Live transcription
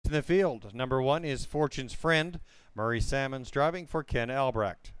in the field. Number 1 is Fortune's Friend. Murray Salmons driving for Ken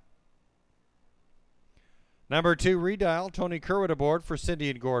Albrecht. Number 2, Redial. Tony Kerwood aboard for Cindy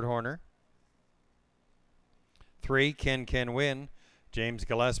and Gord Horner. 3, Can Win. James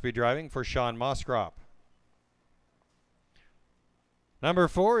Gillespie driving for Sean Moskrop. Number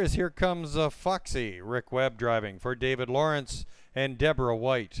 4 is Here Comes Foxy. Rick Webb driving for David Lawrence and Deborah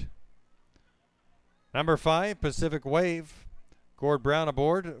White. Number 5, Pacific Wave. Gord Brown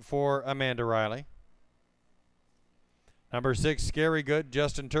aboard for Amanda Riley. Number 6, Scary Good.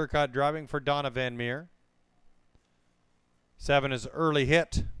 Justin Turcott driving for Donna Van Meer. 7 is Early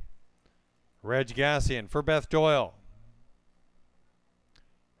Hit. Reg Gassian for Beth Doyle.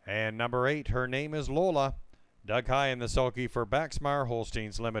 And number 8, Her Name is Lola. Doug High in the sulky for Baxmar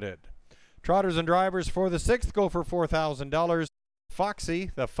Holsteins Limited. Trotters and drivers for the 6th go for $4,000. Foxy,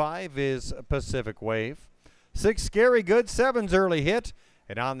 the 5 is Pacific Wave. 6, Scary Good. 7's Early Hit.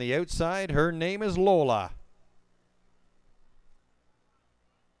 And on the outside, Her Name is Lola.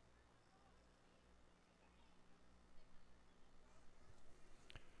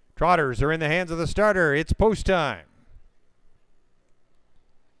 Trotters are in the hands of the starter. It's post time.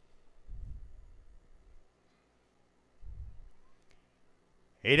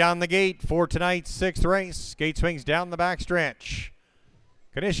 Eight on the gate for tonight's 6th race. Gate swings down the backstretch.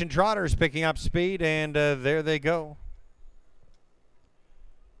 Condition Trotters picking up speed, and there they go.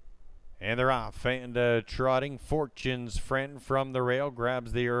 And they're off. And trotting, Fortune's Friend from the rail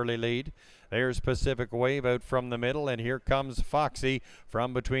grabs the early lead. There's Pacific Wave out from the middle, and here comes Foxy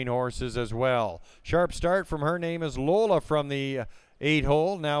from between horses as well. Sharp start from Her Name is Lola from the 8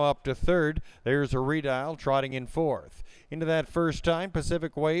 hole, now up to 3rd. There's a Redial trotting in 4th. Into that first time,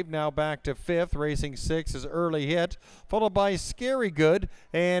 Pacific Wave now back to 5th. Racing 6 is Early Hit, followed by Scary Good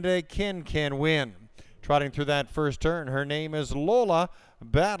and Can Win. Trotting through that first turn, Her Name is Lola,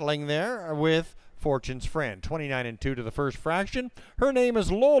 battling there with Fortune's Friend. 29 and 2 to the first fraction. Her Name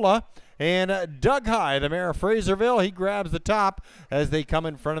is Lola. And Doug High, the mare of Fraserville, he grabs the top as they come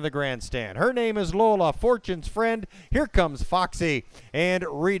in front of the grandstand. Her Name is Lola, Fortune's Friend. Here comes Foxy. And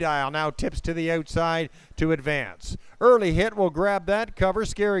Redial now tips to the outside to advance. Early Hit will grab that cover.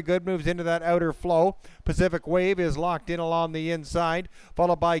 Scary Good moves into that outer flow. Pacific Wave is locked in along the inside,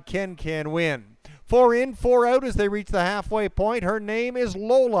 followed by Can Win. 4 in, 4 out as they reach the halfway point. Her Name is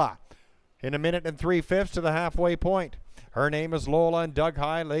Lola. In a minute and 3/5 to the halfway point. Her Name is Lola, and Doug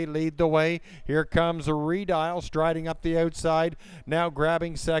High lead the way. Here comes a Redial striding up the outside. Now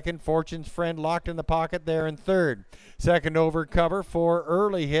grabbing second. Fortune's Friend locked in the pocket there in 3rd. Second over cover for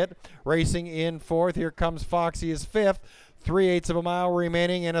Early Hit. Racing in 4th. Here comes Foxy is 5th. 3/8 of a mile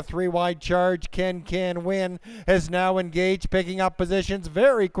remaining and a 3-wide charge. Can Win has now engaged, picking up positions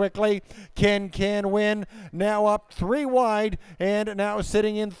very quickly. Can Win now up 3 wide and now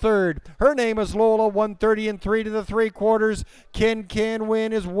sitting in 3rd. Her Name is Lola, 130 and 3 to the 3/4. Can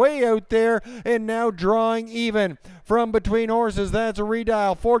Win is way out there and now drawing even from between horses. That's a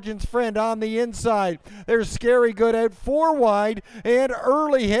Redial. Fortune's Friend on the inside. There's Scary Good out 4 wide and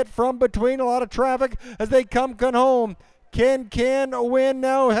Early Hit from between. A lot of traffic as they come home. Can Win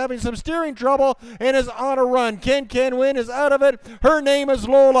now having some steering trouble and is on a run. Can Win is out of it. Her Name is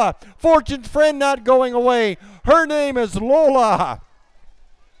Lola. Fortune's Friend not going away. Her Name is Lola.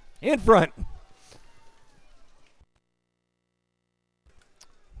 In front.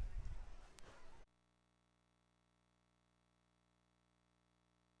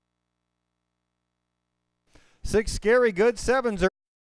 Six, Scary Good. 7's